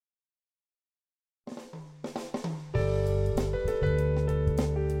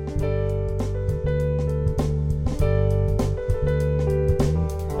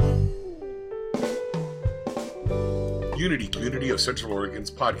Unity Community of Central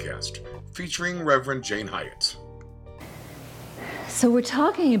Oregon's podcast, featuring Reverend Jane Hyatt. So we're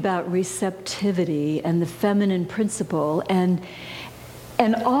talking about receptivity and the feminine principle, and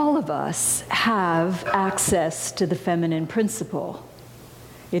all of us have access to the feminine principle.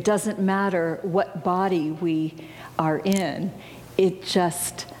 It doesn't matter what body we are in, it's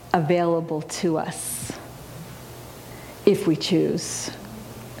just available to us if we choose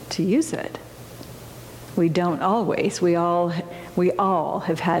to use it. We don't always. We all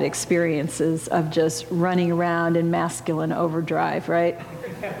have had experiences of just running around in masculine overdrive, right?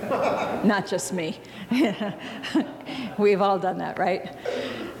 Not just me. We've all done that, right?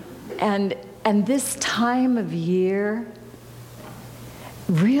 And this time of year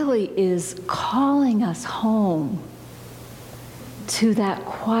really is calling us home to that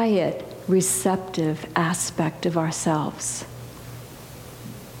quiet, receptive aspect of ourselves,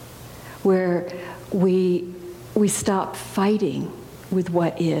 where we stop fighting with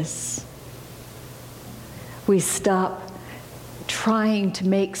what is. We stop trying to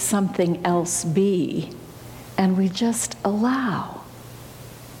make something else be, and we just allow.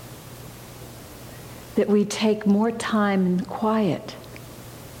 That we take more time in quiet.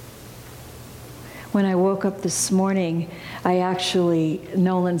 When I woke up this morning,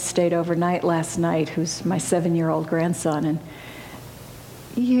 Nolan stayed overnight last night, who's my 7-year-old grandson, and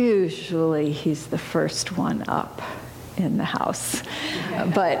usually he's the first one up in the house.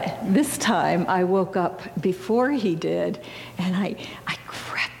 But this time I woke up before he did, and I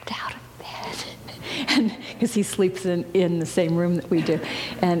crept out of bed, because he sleeps in the same room that we do.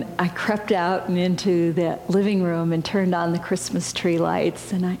 And I crept out and into the living room and turned on the Christmas tree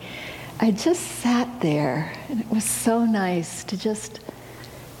lights, and I just sat there, and it was so nice to just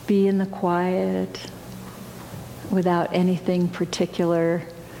be in the quiet without anything particular.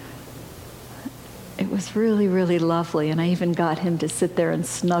 It was really, really lovely, and I even got him to sit there and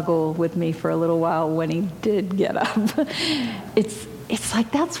snuggle with me for a little while when he did get up. It's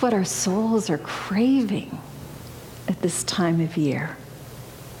like that's what our souls are craving at this time of year.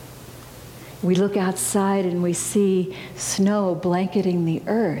 We look outside and we see snow blanketing the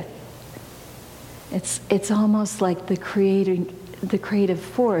earth. It's almost like the creative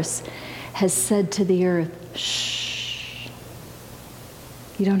force has said to the earth, shh,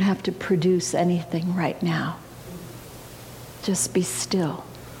 you don't have to produce anything right now. Just be still.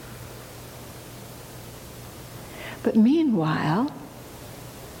 But meanwhile,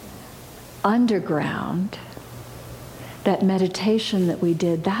 underground, that meditation that we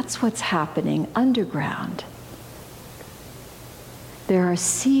did, that's what's happening underground. There are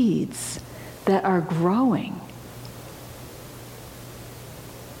seeds that are growing.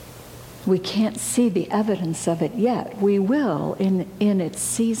 We can't see the evidence of it yet. We will in its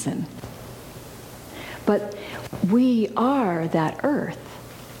season. But we are that earth,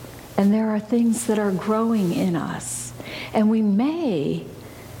 and there are things that are growing in us. And we may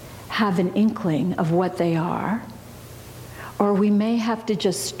have an inkling of what they are, or we may have to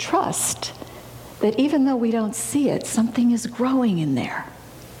just trust that even though we don't see it, something is growing in there.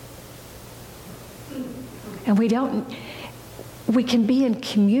 And we can be in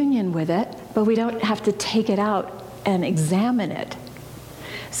communion with it, but we don't have to take it out and examine it.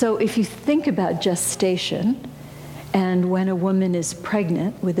 So if you think about gestation, and when a woman is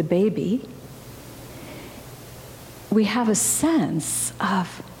pregnant with a baby, we have a sense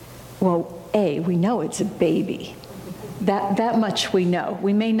of, we know it's a baby. That much we know.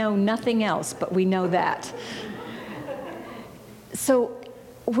 We may know nothing else, but we know that. So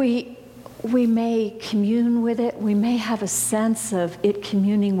we may commune with it. We may have a sense of it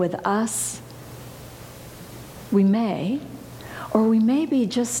communing with us. We may. Or we may be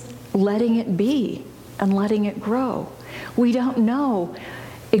just letting it be and letting it grow. We don't know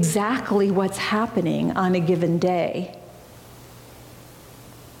exactly what's happening on a given day.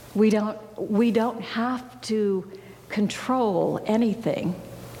 We don't have to control anything.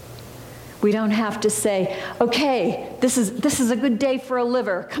 We don't have to say, okay, this is a good day for a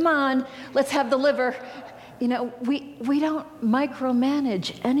liver. Come on, let's have the liver. We don't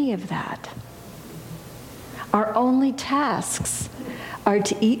micromanage any of that. Our only tasks are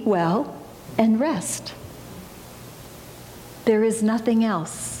to eat well and rest. There is nothing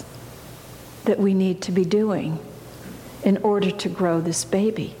else that we need to be doing in order to grow this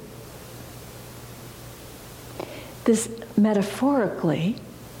baby. This metaphorically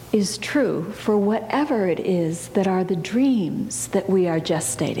is true for whatever it is that are the dreams that we are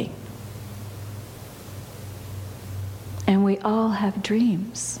gestating. And we all have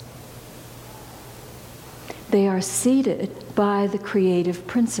dreams. They are seeded by the creative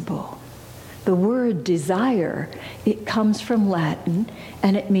principle. The word desire, it comes from Latin,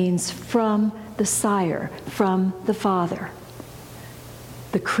 and it means from the sire, from the father,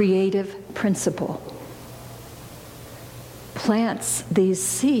 the creative principle. Plants these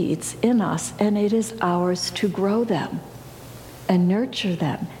seeds in us, and it is ours to grow them and nurture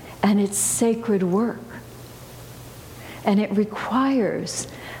them, and it's sacred work. And it requires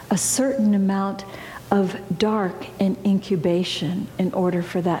a certain amount of dark and incubation in order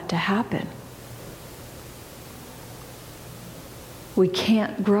for that to happen. We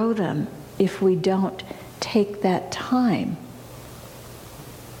can't grow them if we don't take that time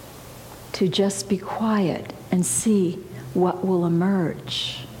to just be quiet and see what will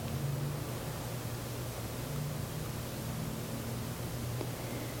emerge.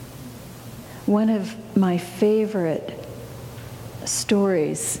 One of my favorite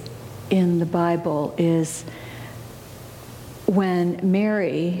stories in the Bible is when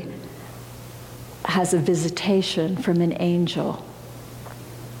Mary has a visitation from an angel.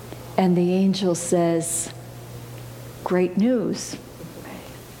 And the angel says, "Great news,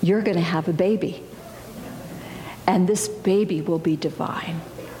 you're going to have a baby. And this baby will be divine."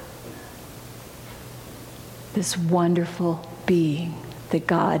 This wonderful being that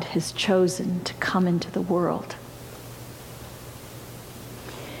God has chosen to come into the world.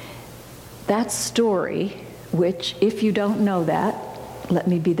 That story, which, if you don't know that, let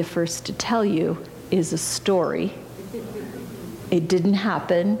me be the first to tell you, is a story. It didn't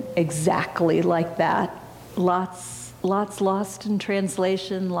happen exactly like that. Lots lost in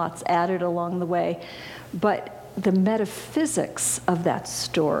translation, lots added along the way. But the metaphysics of that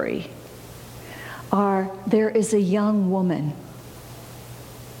story are, there is a young woman.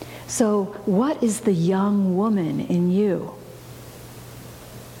 So what is the young woman in you?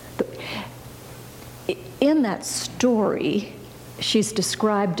 In that story, she's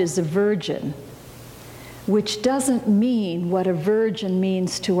described as a virgin, which doesn't mean what a virgin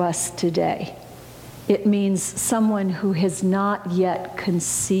means to us today. It means someone who has not yet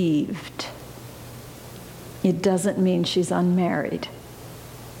conceived. It doesn't mean she's unmarried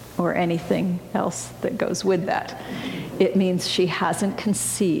or anything else that goes with that. It means she hasn't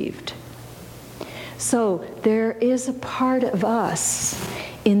conceived. So there is a part of us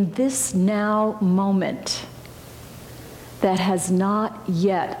in this now moment that has not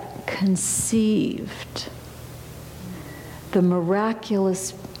yet conceived the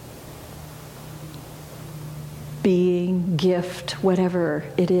miraculous being, gift, whatever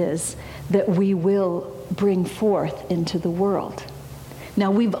it is, that we will bring forth into the world.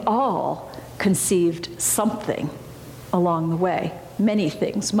 Now, we've all conceived something along the way, many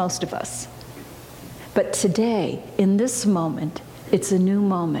things, most of us. But today, in this moment, it's a new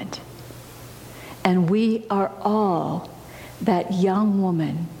moment. And we are all that young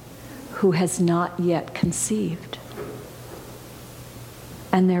woman who has not yet conceived.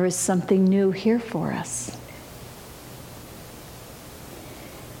 And there is something new here for us.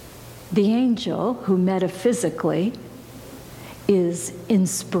 The angel, who metaphysically is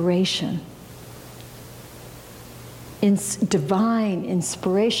inspiration, divine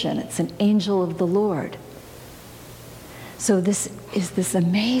inspiration. It's an angel of the Lord. So this is this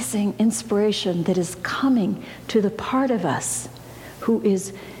amazing inspiration that is coming to the part of us who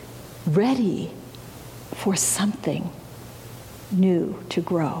is ready for something new to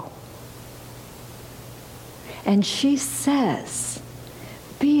grow. And she says,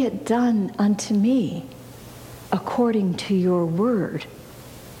 "Be it done unto me according to your word,"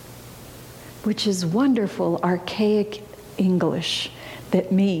 which is wonderful, archaic English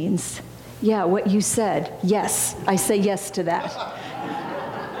that means, yeah, what you said, yes, I say yes to that.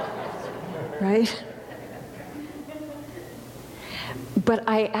 Right? But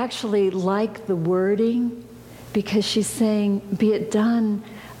I actually like the wording because she's saying, "Be it done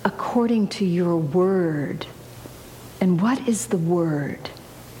according to your word." And what is the word?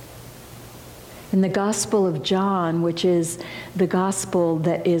 In the Gospel of John, which is the gospel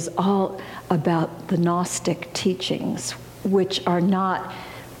that is all about the Gnostic teachings, which are not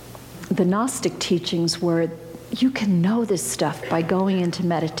the Gnostic teachings where you can know this stuff by going into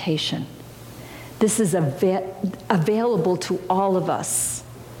meditation. This is available to all of us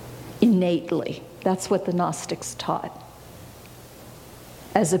innately. That's what the Gnostics taught,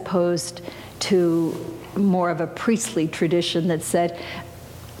 as opposed to more of a priestly tradition that said,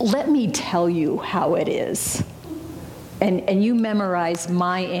 "Let me tell you how it is, and you memorize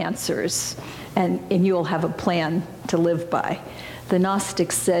my answers, and you'll have a plan to live by." The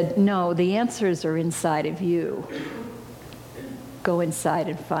Gnostics said, "No, the answers are inside of you. Go inside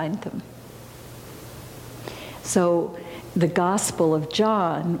and find them." So the Gospel of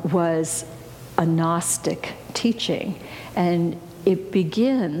John was a Gnostic teaching, and it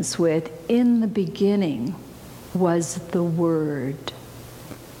begins with, "In the beginning was the Word."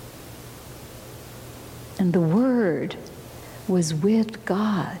 And the Word was with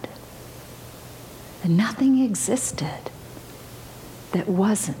God. And nothing existed that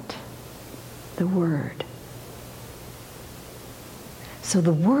wasn't the Word. So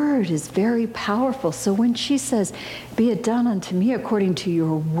the Word is very powerful. So when she says, "Be it done unto me according to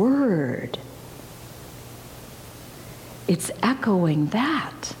your word," it's echoing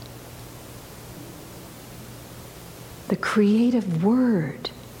that. The creative word.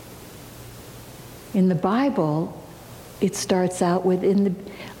 In the Bible, it starts out with,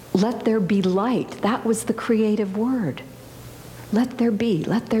 "Let there be light." That was the creative word. Let there be,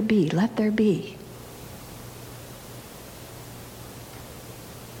 let there be, let there be.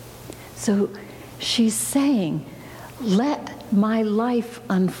 So she's saying, let my life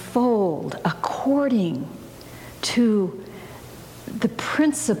unfold according to the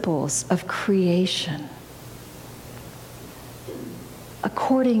principles of creation,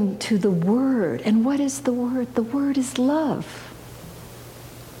 according to the Word. And what is the Word? The Word is love.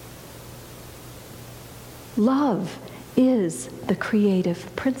 Love is the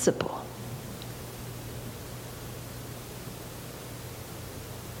creative principle.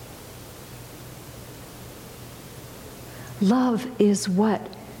 Love is what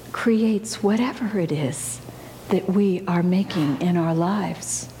creates whatever it is that we are making in our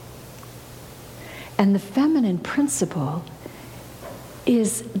lives. And the feminine principle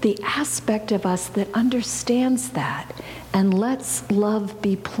is the aspect of us that understands that and lets love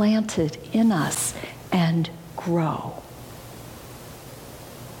be planted in us and grow.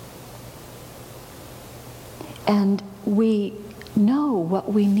 And we know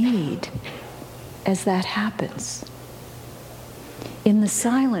what we need as that happens. In the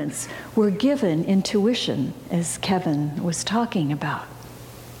silence, we're given intuition, as Kevin was talking about.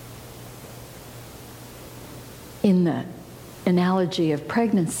 In the analogy of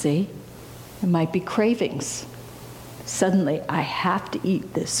pregnancy, it might be cravings. Suddenly, I have to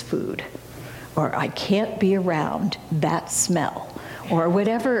eat this food, or I can't be around that smell, or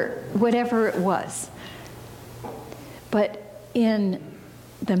whatever it was. But in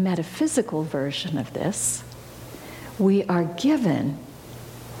the metaphysical version of this, we are given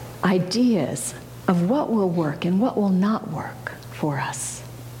ideas of what will work and what will not work for us.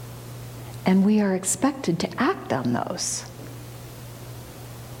 And we are expected to act on those.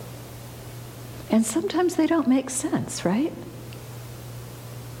 And sometimes they don't make sense, right?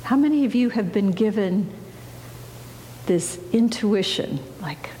 How many of you have been given this intuition,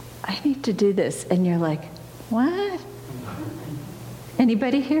 like, I need to do this, and you're like, what?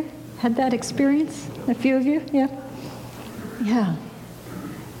 Anybody here had that experience? A few of you? Yeah? Yeah.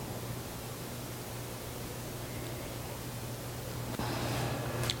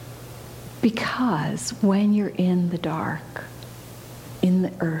 Because when you're in the dark, in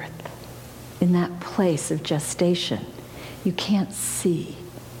the earth, in that place of gestation, you can't see.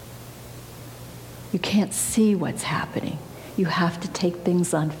 You can't see what's happening. You have to take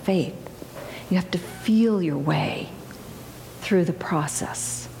things on faith. You have to feel your way through the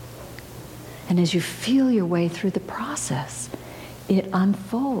process. And as you feel your way through the process, it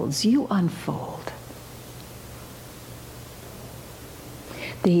unfolds. You unfold.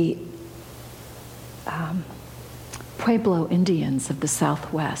 The Pueblo Indians of the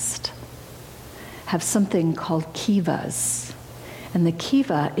Southwest have something called kivas. And the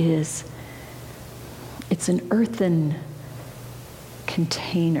kiva it's an earthen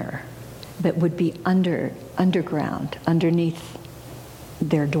container that would be underground, underneath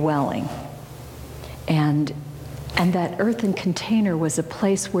their dwelling. And that earthen container was a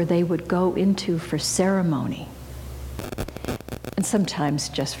place where they would go into for ceremony. And sometimes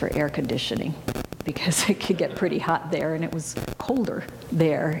just for air conditioning, because it could get pretty hot there and it was colder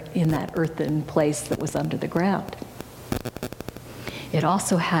there in that earthen place that was under the ground. It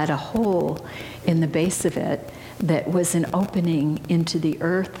also had a hole in the base of it that was an opening into the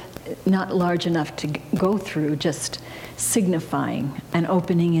earth, not large enough to go through, just signifying an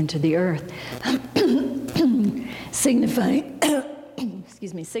opening into the earth,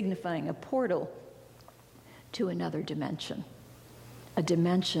 signifying a portal to another dimension, a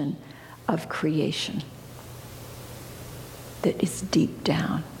dimension of creation that is deep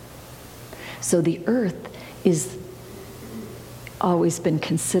down. So the earth is always been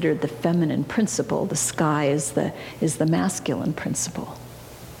considered the feminine principle. The sky is the masculine principle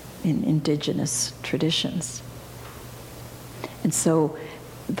in indigenous traditions. And so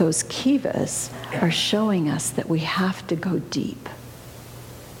those kivas are showing us that we have to go deep.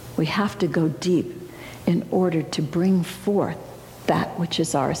 We have to go deep in order to bring forth that which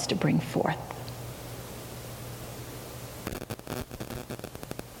is ours to bring forth.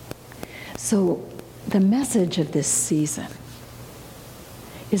 So the message of this season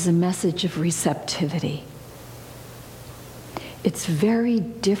is a message of receptivity. It's very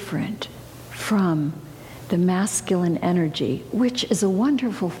different from the masculine energy, which is a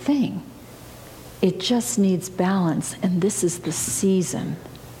wonderful thing. It just needs balance, and this is the season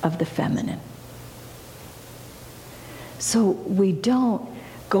of the feminine. So we don't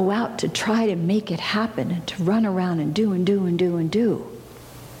go out to try to make it happen and to run around and do and do and do and do.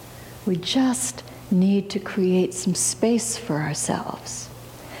 We just need to create some space for ourselves,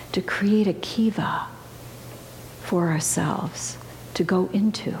 to create a kiva for ourselves to go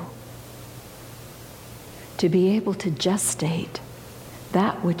into, to be able to gestate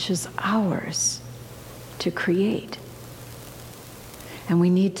that which is ours to create. And we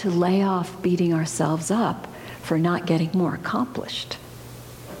need to lay off beating ourselves up for not getting more accomplished.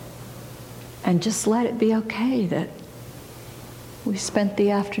 And just let it be okay that we spent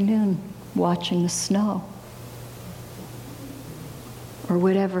the afternoon watching the snow, or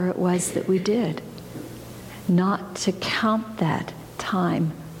whatever it was that we did. Not to count that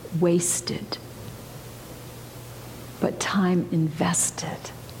time wasted, but time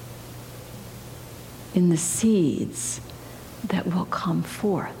invested in the seeds that will come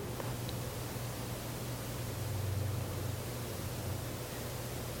forth.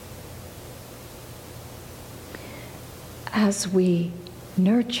 As we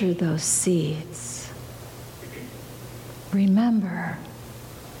nurture those seeds, remember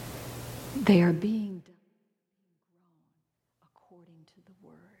they are being grown according to the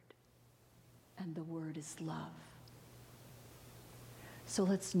Word, and the Word is love. So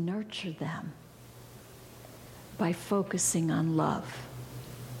let's nurture them by focusing on love.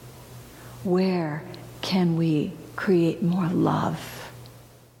 Where can we create more love